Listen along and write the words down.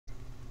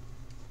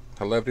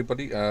Hello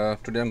everybody.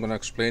 Today I'm going to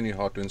explain you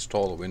how to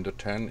install Windows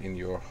 10 in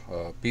your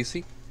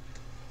PC.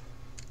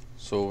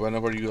 So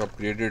whenever you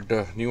upgraded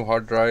a new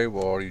hard drive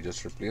or you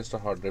just replaced the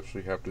hard drive, so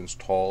you have to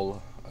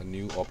install a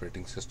new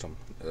operating system.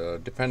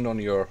 Depend on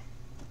your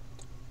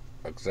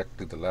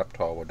exactly the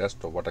laptop or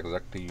desktop what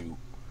exactly you're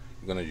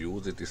going to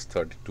use. It is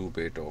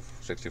 32-bit or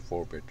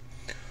 64-bit.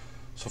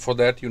 So for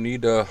that you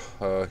need a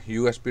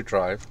USB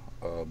drive,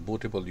 a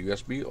bootable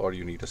USB, or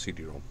you need a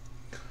CD-ROM.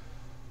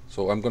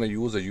 So I'm going to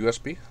use a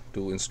USB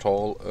to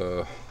install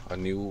a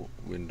new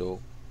window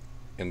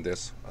in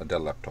this Dell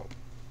laptop.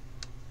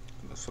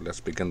 So let's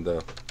begin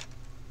the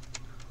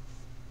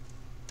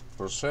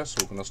process.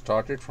 We're going to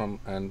start it from,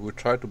 and we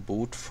try to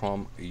boot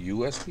from a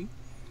USB.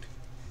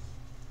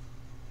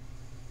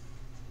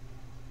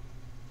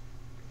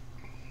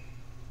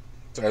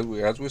 So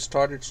as we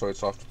start it, so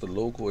it's after the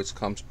logo, it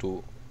comes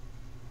to,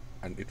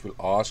 and it will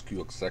ask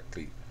you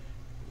exactly,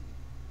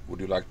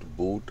 would you like to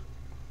boot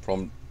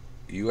from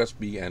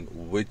USB and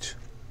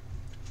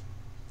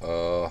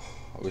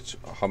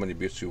how many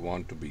bits you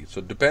want to be.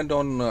 So depend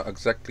on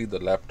exactly the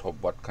laptop,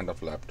 what kind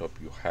of laptop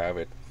you have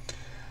it.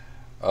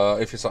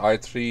 If it's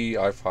i3,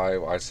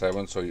 i5,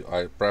 i7, so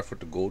I prefer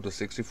to go to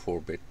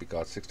 64-bit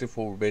because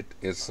 64-bit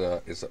is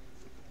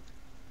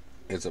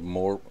a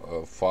more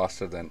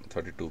faster than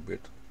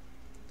 32-bit.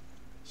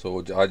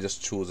 So I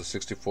just choose a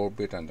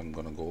 64-bit and I'm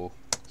gonna go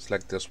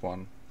select this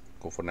one,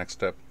 go for next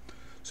step.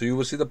 So you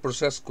will see the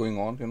process going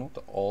on.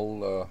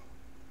 All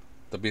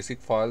the basic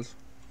files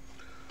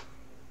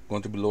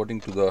going to be loading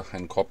to the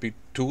and copied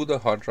to the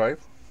hard drive.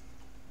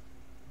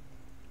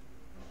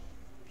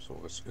 So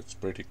it's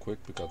pretty quick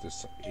because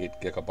it's 8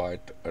 GB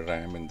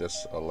RAM in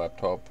this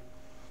laptop.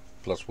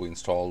 Plus we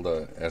install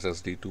the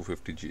SSD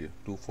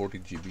 240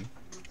 GB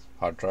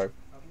hard drive.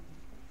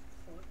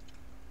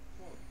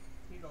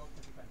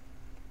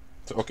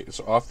 So okay,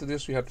 so after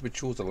this you have to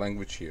choose a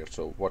language here.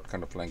 So what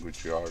kind of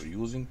language you are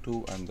using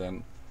to, and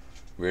then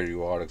where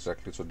you are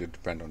exactly. So they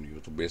depend on you.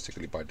 So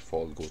basically by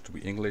default goes to be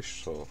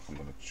English. So I'm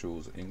going to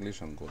choose English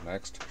and go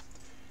next.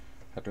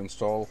 Have to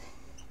install.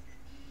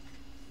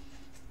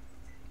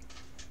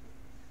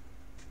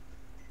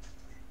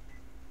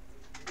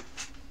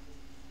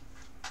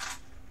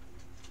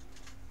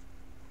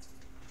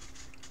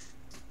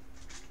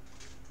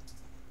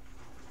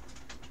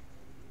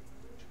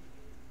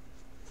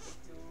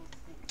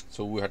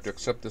 So we have to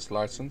accept this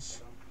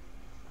license.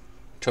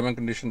 Term and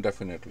condition,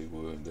 definitely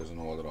there's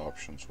no other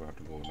options. We have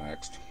to go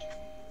next.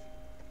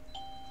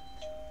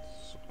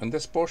 So in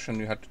this portion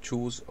you have to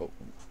choose,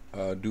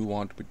 do you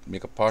want to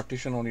make a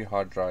partition on your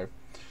hard drive.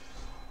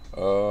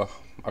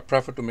 I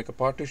prefer to make a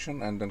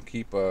partition and then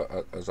keep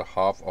as a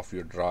half of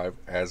your drive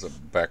as a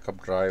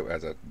backup drive,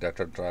 as a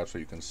data drive, so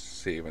you can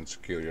save and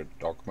secure your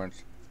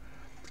documents.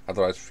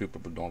 Otherwise few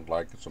people don't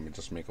like it, so we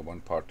just make a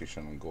one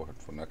partition and go ahead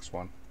for next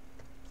one.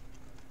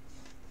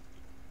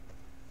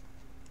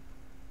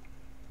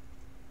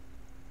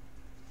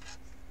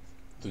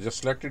 So just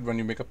select it. When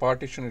you make a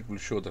partition, it will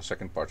show the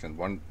second partition.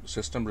 One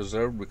system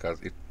reserved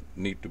because it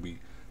need to be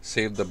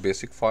save the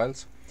basic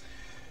files.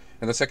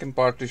 And the second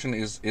partition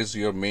is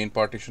your main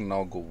partition.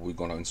 Now we're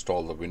going to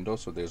install the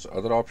Windows. So there's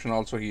other option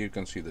also here. You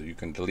can see that you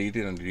can delete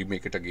it and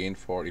remake it again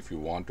for if you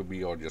want to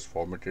be, or just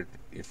format it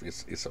if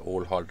it's an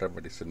old hard drive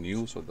but it's a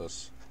new. So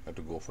thus I have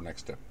to go for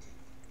next step.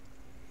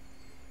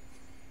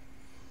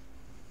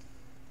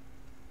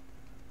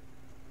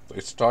 So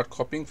it start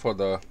copying for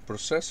the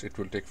process. It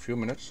will take few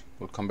minutes.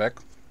 We'll come back.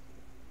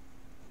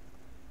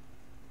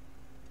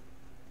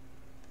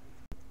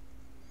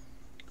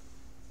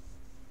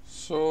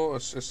 So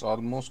it's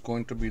almost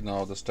going to be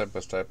now the step by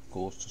step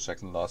goes to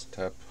second last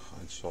step,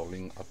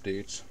 installing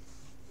updates.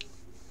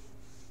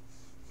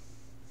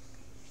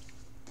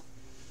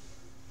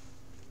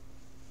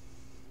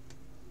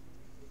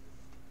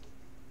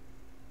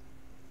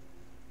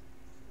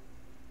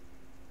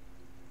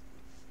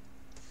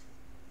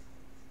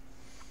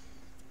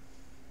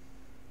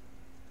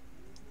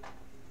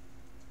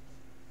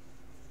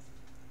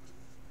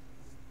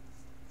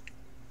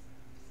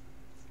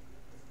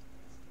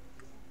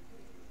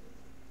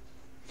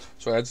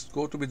 So as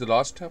go to be the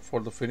last step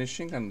for the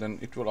finishing, and then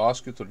it will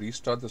ask you to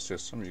restart the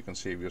system. You can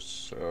save your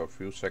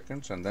few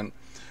seconds, and then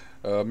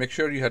make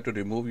sure you have to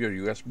remove your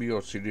USB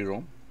or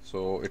CD-ROM,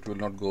 so it will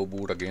not go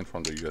boot again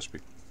from the USB.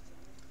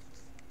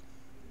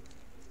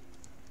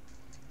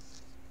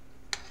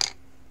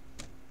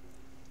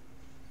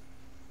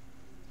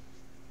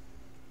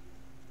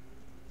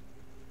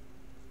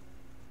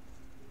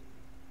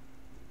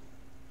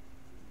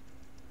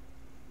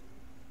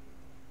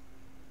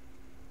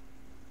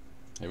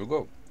 Here we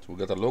go. So we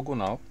got the logo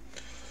now.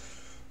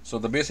 So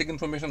the basic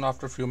information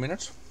after a few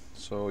minutes.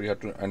 So you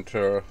have to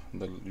enter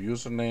the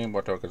username,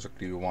 whatever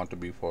exactly you want to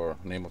be for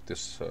name of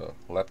this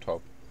laptop.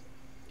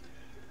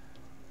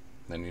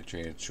 Then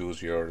you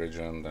choose your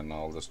region and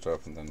all this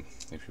stuff, and then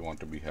if you want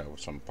to be have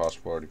some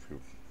password if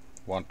you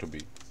want to be,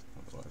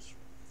 otherwise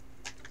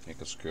make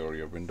a secure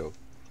your window.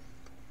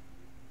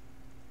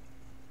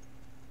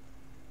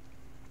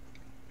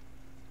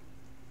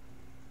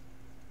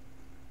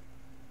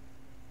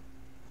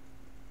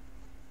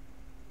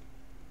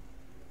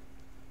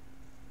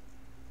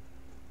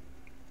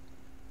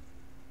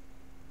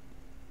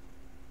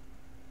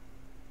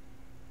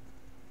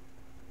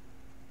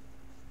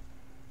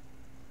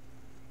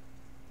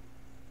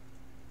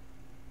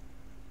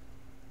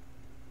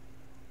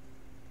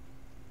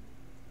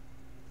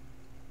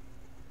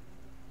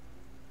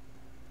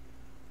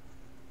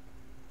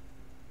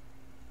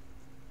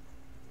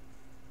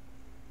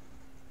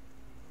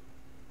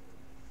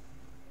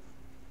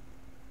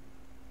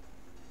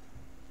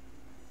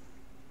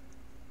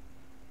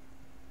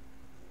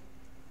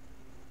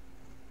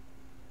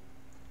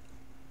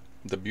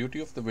 the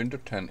beauty of the Windows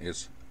 10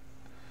 is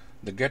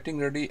the getting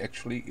ready.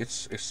 Actually,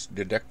 it's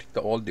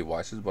detecting all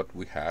devices what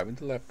we have in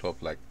the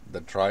laptop, like the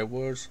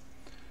drivers,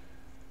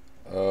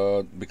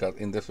 because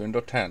in this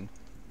Windows 10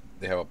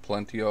 they have a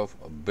plenty of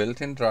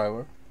built-in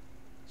driver,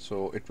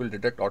 so it will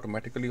detect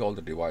automatically all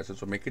the devices.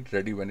 So make it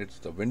ready when it's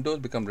the Windows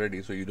become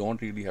ready, so you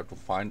don't really have to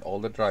find all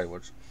the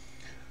drivers,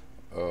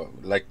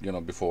 like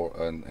before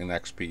in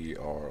XP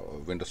or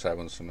Windows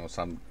 7.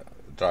 Some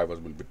drivers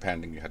will be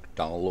pending, you have to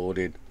download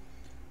it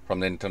from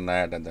the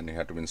internet and then you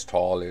have to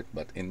install it.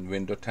 But in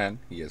Windows 10,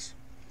 yes,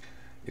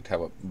 it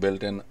have a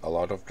built-in a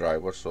lot of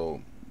drivers,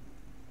 so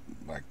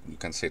like you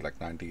can say like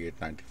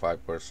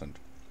 98-95%,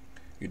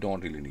 you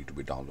don't really need to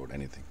be download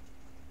anything.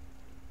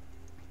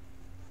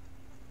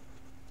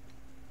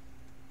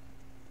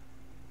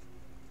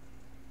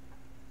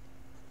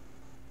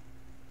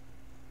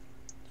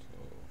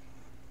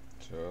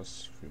 So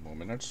just a few more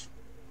minutes.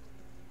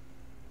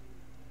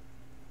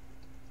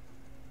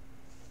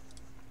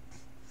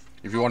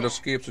 If you want to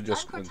escape, so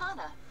just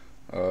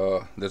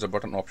there's a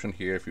button option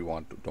here if you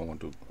don't want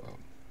to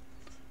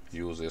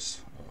use this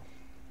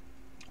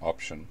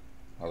option.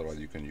 Otherwise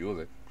you can use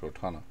it,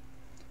 Cortana.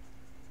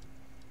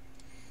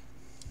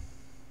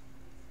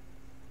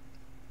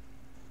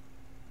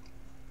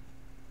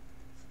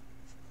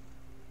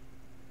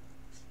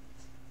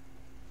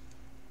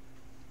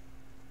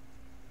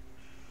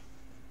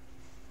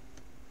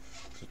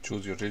 So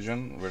choose your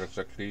region where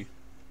exactly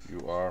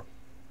you are.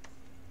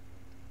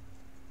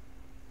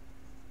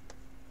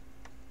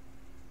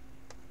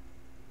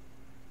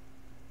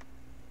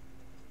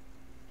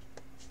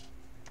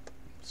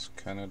 It's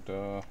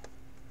Canada.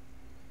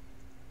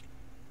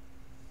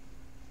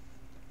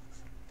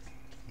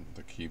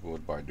 The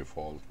keyboard by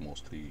default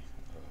mostly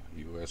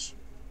US.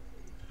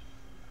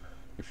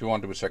 If you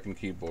want to be second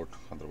keyboard,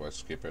 otherwise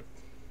skip it.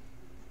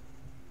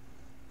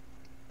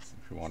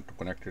 If you want to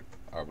connect it,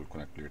 I will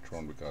connect later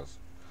on, because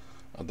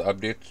the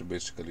updates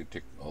basically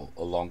take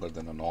a longer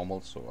than a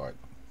normal, so I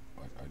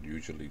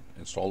usually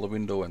install the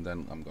window and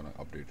then I'm gonna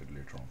update it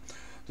later on.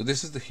 So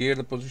this is here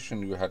the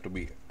position you have to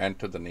be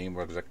enter the name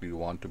where exactly you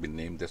want to be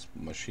named this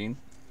machine.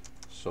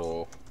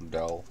 So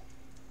Dell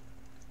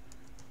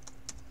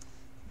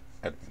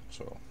admin.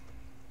 So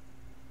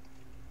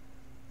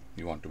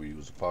you want to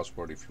use the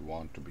password if you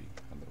want to be,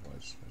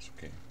 otherwise it's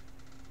okay.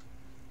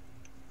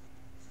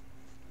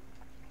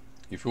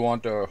 If you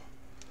want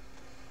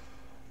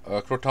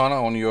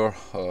Cortana on your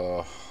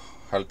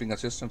helping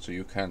assistant, so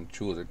you can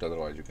choose it,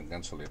 otherwise you can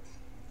cancel it.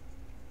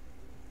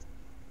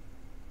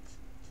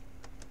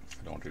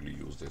 I don't really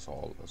use this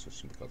all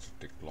assistant because it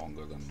takes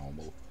longer than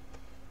normal.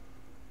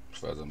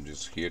 So as I'm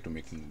just here to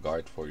making a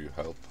guide for your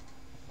help,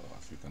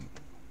 you can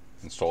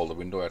install the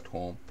window at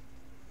home.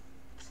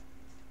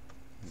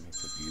 It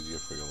makes it easier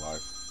for your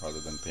life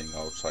rather than paying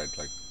outside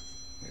like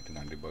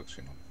 80-90 bucks.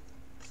 You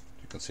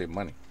can save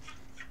money.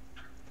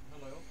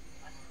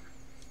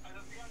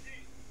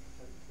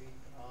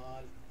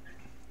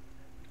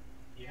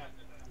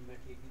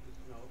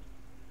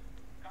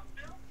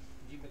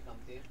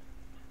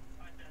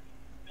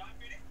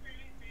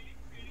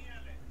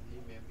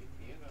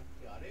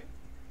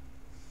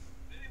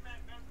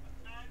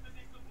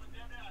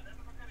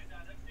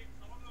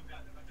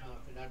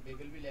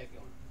 Bengal भी लेके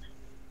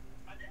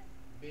आना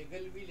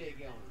बेगल भी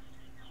लेके आना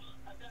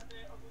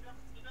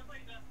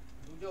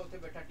दूजा उत्थे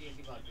बैठा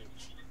TNT बार पे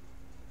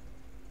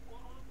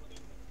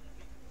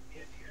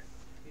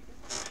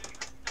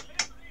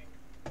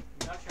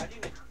यार शादी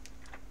ने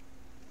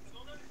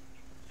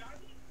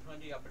हाँ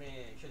जी अपने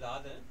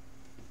शहजाद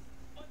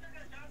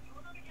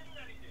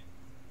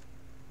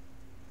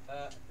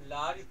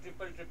लार्ज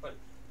ट्रिपल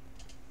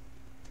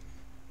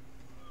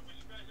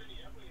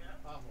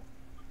आहो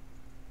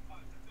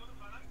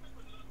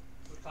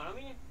खाना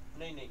भी है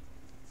नहीं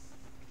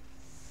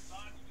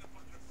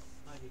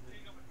हाँ जी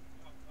thank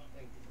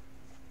you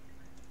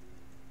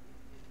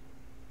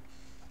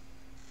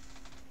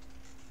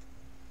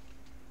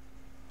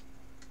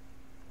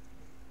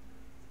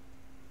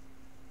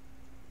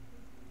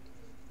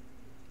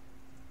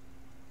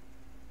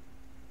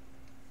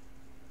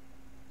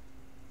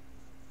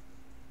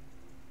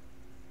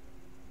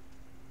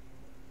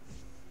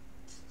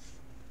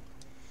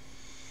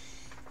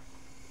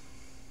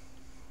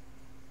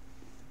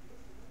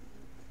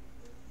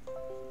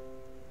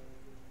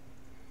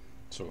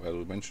So as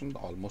we mentioned,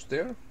 almost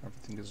there,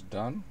 everything is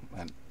done,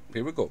 and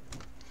here we go.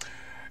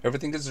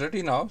 Everything is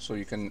ready now, so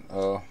you can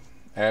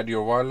add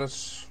your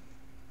wireless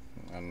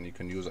and you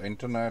can use the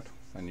internet,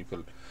 and you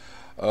can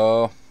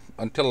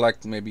until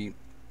like maybe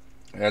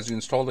as you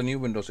install the new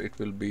Windows, it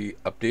will be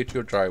update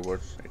your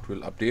drivers, it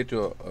will update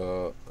your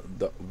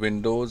the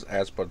Windows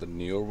as per the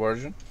newer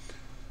version.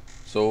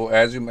 So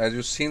as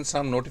you've seen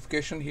some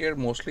notification here,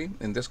 mostly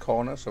in this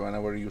corner, so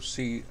whenever you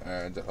see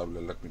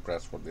let me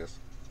press for this,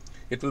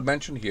 it will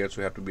mention here, so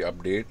you have to be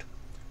update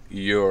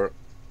your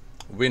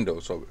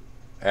Windows. So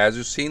as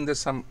you've seen, there's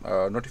some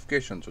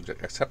notifications, so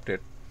just accept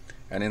it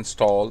and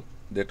install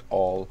that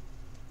all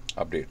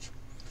updates.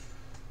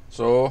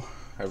 So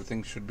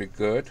everything should be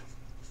good.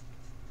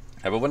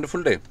 Have a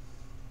wonderful day.